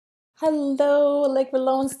Hello, Allegra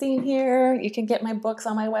Lowenstein here. You can get my books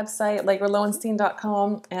on my website,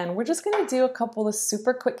 allegralowenstein.com, and we're just going to do a couple of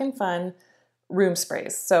super quick and fun room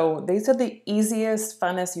sprays. So these are the easiest,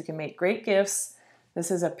 funnest. You can make great gifts. This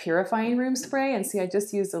is a purifying room spray, and see, I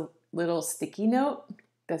just used a little sticky note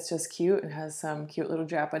that's just cute and has some cute little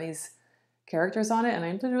Japanese characters on it, and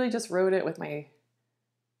I literally just wrote it with my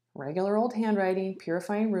regular old handwriting,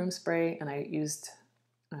 purifying room spray, and I used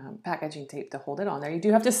packaging tape to hold it on there. You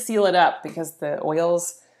do have to seal it up because the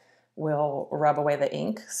oils will rub away the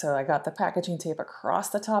ink. So I got the packaging tape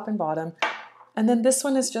across the top and bottom. And then this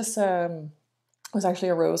one is just was actually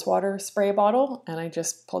a rose water spray bottle, and I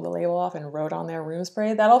just pulled the label off and wrote on there room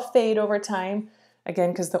spray. That'll fade over time,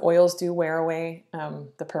 again, because the oils do wear away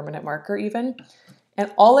the permanent marker even. And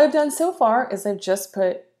all I've done so far is I've just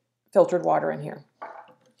put filtered water in here.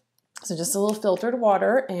 So just a little filtered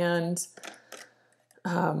water, and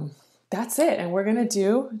that's it. And we're going to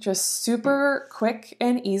do just super quick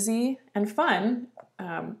and easy and fun.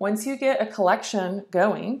 Once you get a collection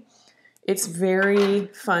going, it's very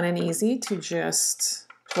fun and easy to just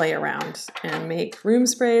play around and make room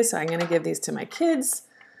sprays. So I'm going to give these to my kids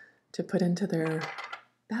to put into their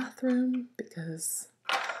bathroom because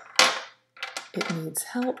it needs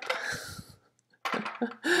help.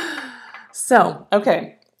 So,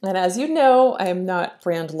 okay. And as you know, I am not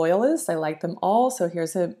brand loyalist. I like them all. So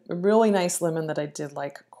here's a really nice lemon that I did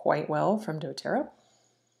like quite well from doTERRA.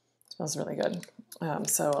 Smells really good.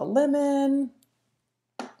 So a lemon.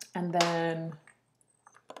 And then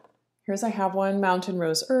here's, I have one, Mountain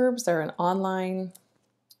Rose Herbs. They're an online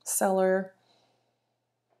seller.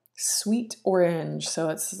 Sweet orange. So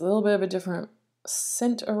it's a little bit of a different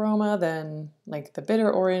scent aroma than like the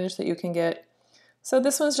bitter orange that you can get. So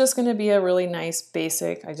this one's just going to be a really nice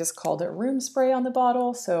basic, I just called it room spray on the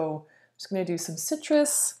bottle. So I'm just going to do some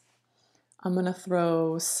citrus. I'm going to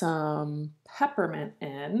throw some peppermint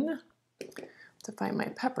in to find my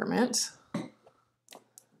peppermint.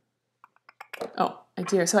 Oh, I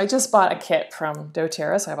do. So I just bought a kit from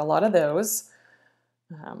doTERRA, so I have a lot of those.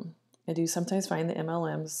 I do sometimes find the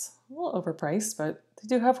MLMs a little overpriced, but they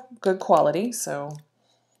do have good quality, so...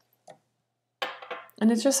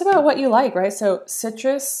 And it's just about what you like, right? So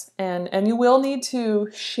citrus, and you will need to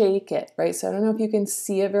shake it, right? So I don't know if you can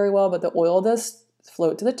see it very well, but the oil does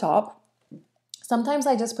float to the top. Sometimes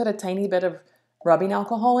I just put a tiny bit of rubbing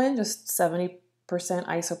alcohol in, just 70%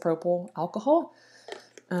 isopropyl alcohol,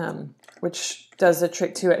 which does the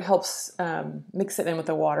trick too. It helps mix it in with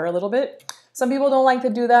the water a little bit. Some people don't like to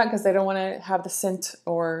do that because they don't want to have the scent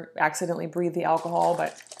or accidentally breathe the alcohol,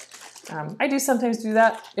 but I do sometimes do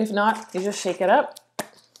that. If not, you just shake it up.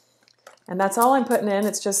 And that's all I'm putting in.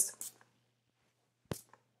 It's just,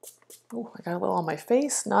 oh, I got a little on my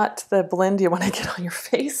face. Not the blend you want to get on your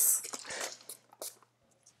face.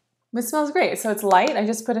 It smells great. So it's light. I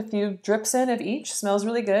just put a few drips in of each. Smells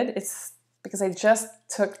really good. It's because I just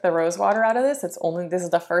took the rose water out of this. This is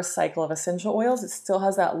the first cycle of essential oils. It still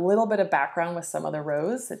has that little bit of background with some of the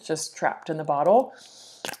rose. It's just trapped in the bottle.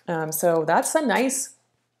 So that's a nice,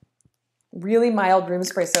 really mild room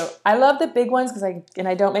spray. So I love the big ones because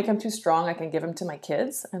I don't make them too strong. I can give them to my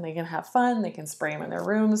kids and they can have fun. They can spray them in their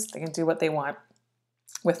rooms. They can do what they want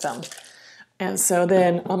with them. And so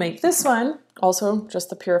then I'll make this one also just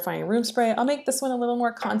the purifying room spray. I'll make this one a little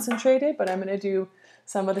more concentrated, but I'm going to do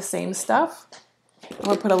some of the same stuff. I'm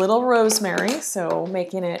going to put a little rosemary, so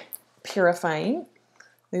making it purifying.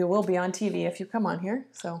 We will be on TV if you come on here,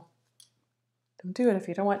 so don't do it if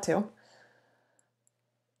you don't want to.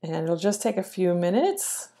 And it'll just take a few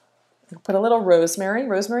minutes. I'll put a little rosemary.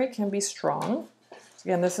 Rosemary can be strong.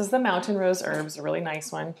 Again, this is the Mountain Rose Herbs, a really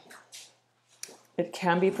nice one. It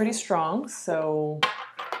can be pretty strong, so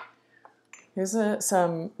here's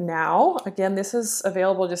some Now. Again, this is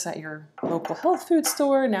available just at your local health food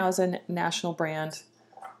store. Now is a national brand.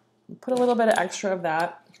 Put a little bit of extra of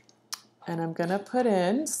that. And I'm going to put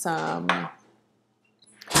in some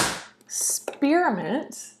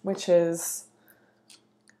spearmint, which is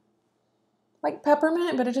like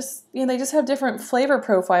peppermint, but it just, they just have different flavor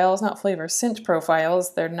profiles, not flavor, scent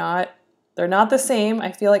profiles. They're not the same.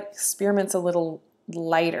 I feel like spearmint's a little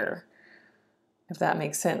lighter, if that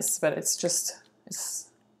makes sense, but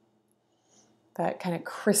it's that kind of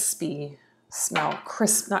crispy smell.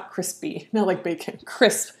 Crisp, not crispy, not like bacon,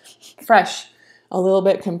 crisp, fresh, a little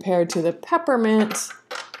bit compared to the peppermint.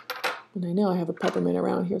 And I know I have a peppermint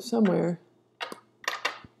around here somewhere.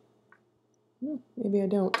 Maybe I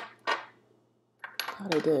don't.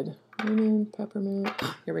 Thought I did. Peppermint.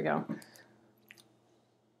 Here we go.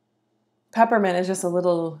 Peppermint is just a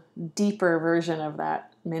little deeper version of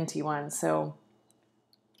that minty one. So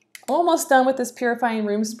Almost done with this purifying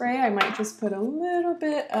room spray. I might just put a little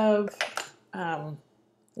bit of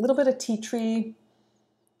tea tree.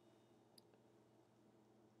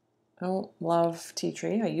 I don't love tea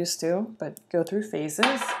tree. I used to, but go through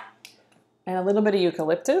phases. And a little bit of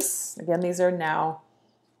eucalyptus. Again, these are now.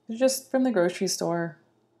 They're just from the grocery store,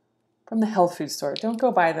 from the health food store. Don't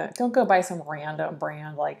go buy some random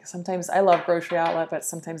brand. Like sometimes I love Grocery Outlet, but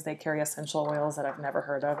sometimes they carry essential oils that I've never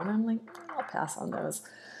heard of, and I'm like, I'll pass on those.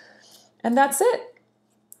 And that's it.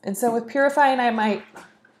 And so with purifying, I might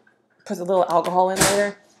put a little alcohol in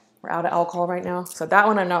later. We're out of alcohol right now, so that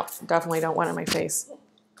one I definitely don't want on my face.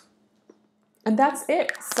 And that's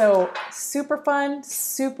it. So super fun,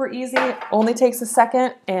 super easy. Only takes a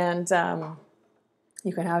second, and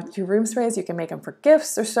you can have 2 room sprays. You can make them for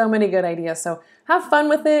gifts. There's so many good ideas. So have fun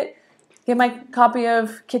with it. Get my copy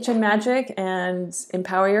of Kitchen Magic and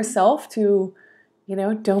empower yourself to,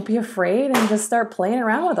 don't be afraid and just start playing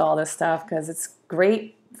around with all this stuff because it's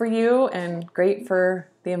great for you and great for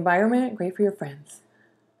the environment, great for your friends.